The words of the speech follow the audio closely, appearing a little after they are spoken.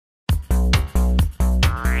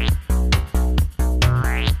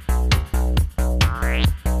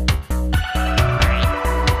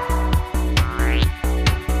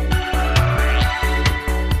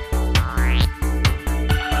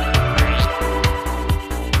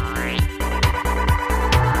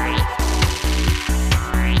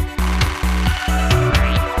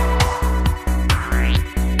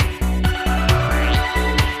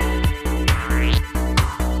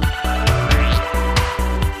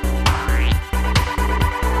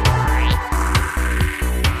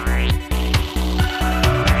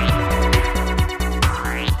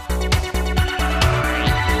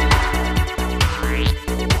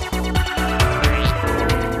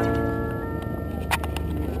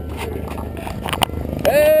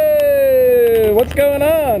What's going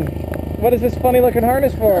on? What is this funny looking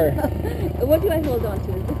harness for? What do I hold on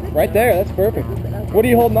to? Right there, that's perfect. What are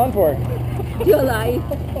you holding on for? Your life.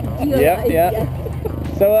 Your life. Yeah.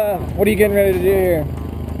 So, what are you getting ready to do here?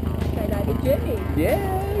 Skydiving journey.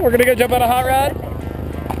 Yeah, we're gonna go jump on a hot rod.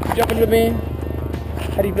 Jumping with me.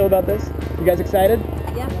 How do you feel about this? You guys excited?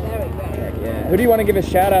 Yeah, very. Yeah. Who do you want to give a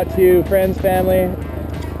shout out to? Friends, family?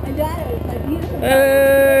 My daughter, my beautiful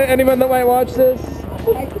Hey, anyone that might watch this? daughter.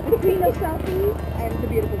 The queen of selfies and the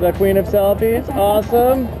beautiful The queen of selfies.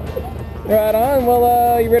 Awesome. Right on.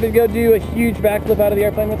 Well, you ready to go do a huge backflip out of the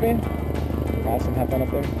airplane with me? Awesome. Have fun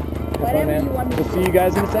up there. Have fun, Whatever man. you want me to We'll see you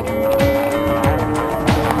guys in a second.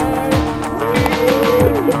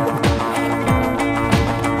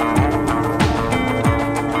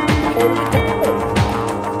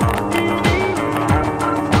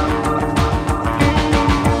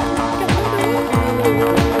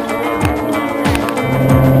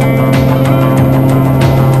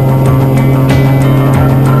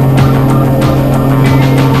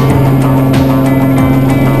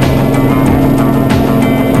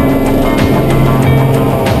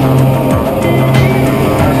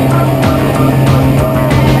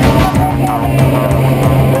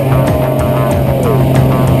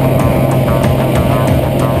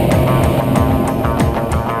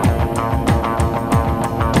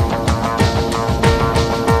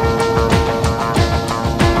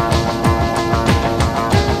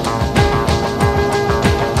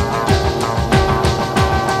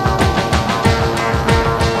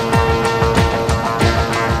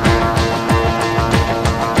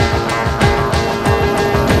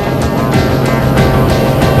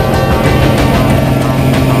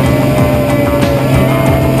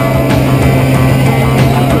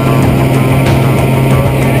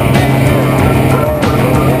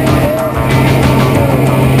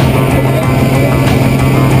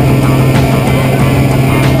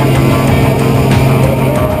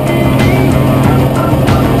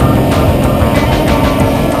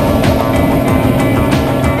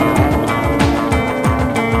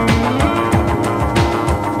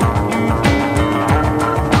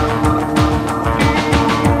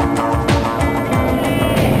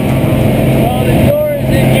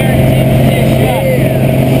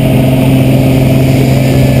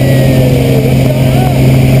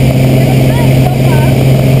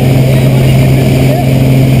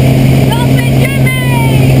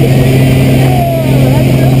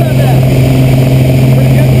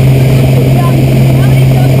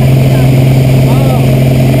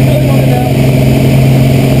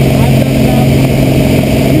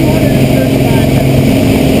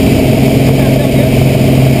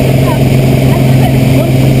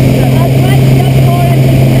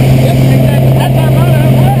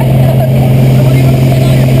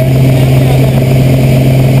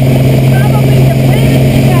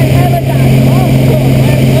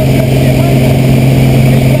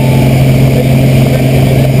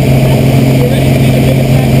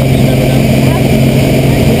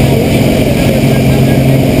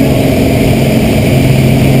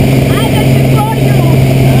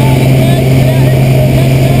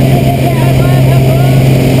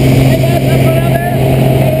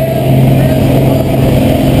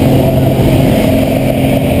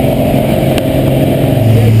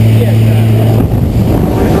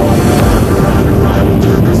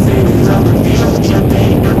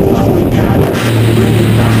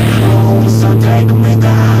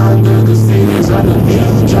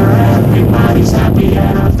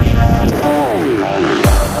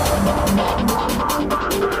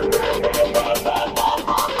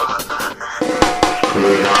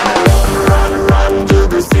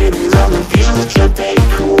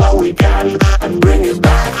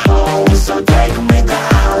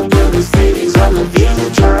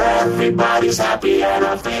 Everybody's happy and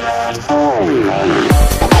I feel at home.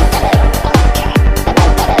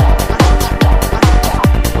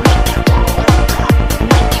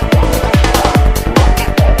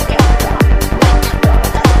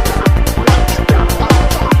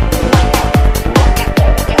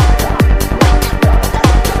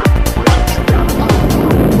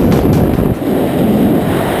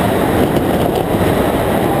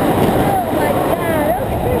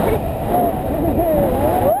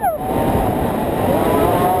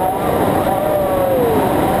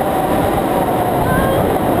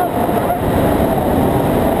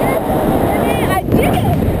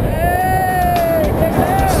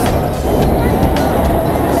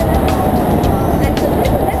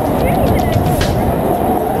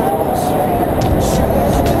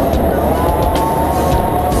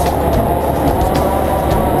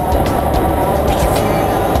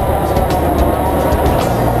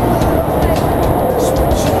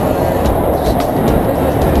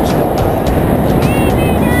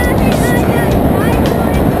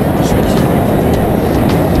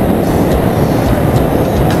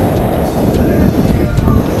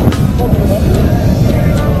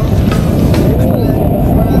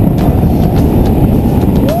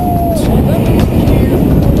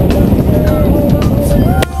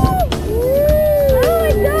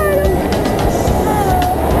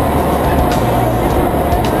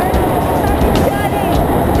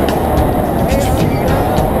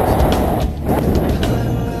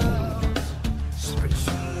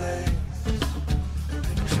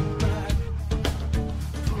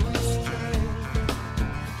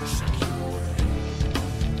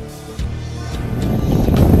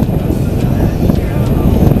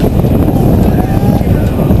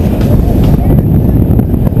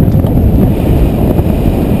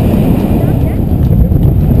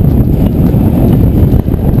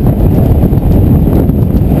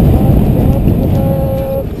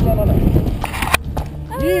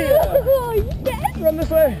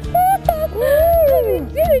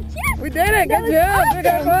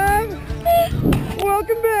 Moab!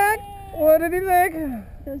 Welcome back! What did you think?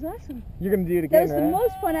 That was awesome. You're gonna do it That again, was the right?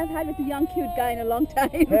 most fun I've had with a young, cute guy in a long time.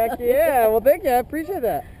 Heck yeah! Well, thank you. I appreciate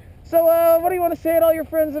that. So, what do you want to say to all your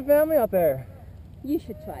friends and family out there? You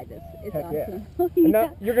should try this. It's Heck yeah. awesome. Oh, And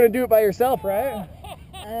now, you're gonna do it by yourself, right?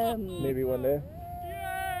 Maybe one day.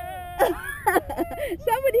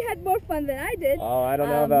 somebody had more fun than I did. Oh, I don't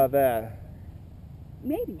know about that.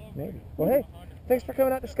 Maybe. Maybe. Well, hey, thanks for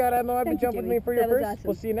coming out to Skydive Moab and Thank you, jumping with Jimmy. me for your That was first. awesome.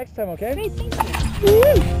 We'll see you next time, okay? Great, thank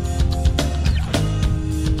you. Woo!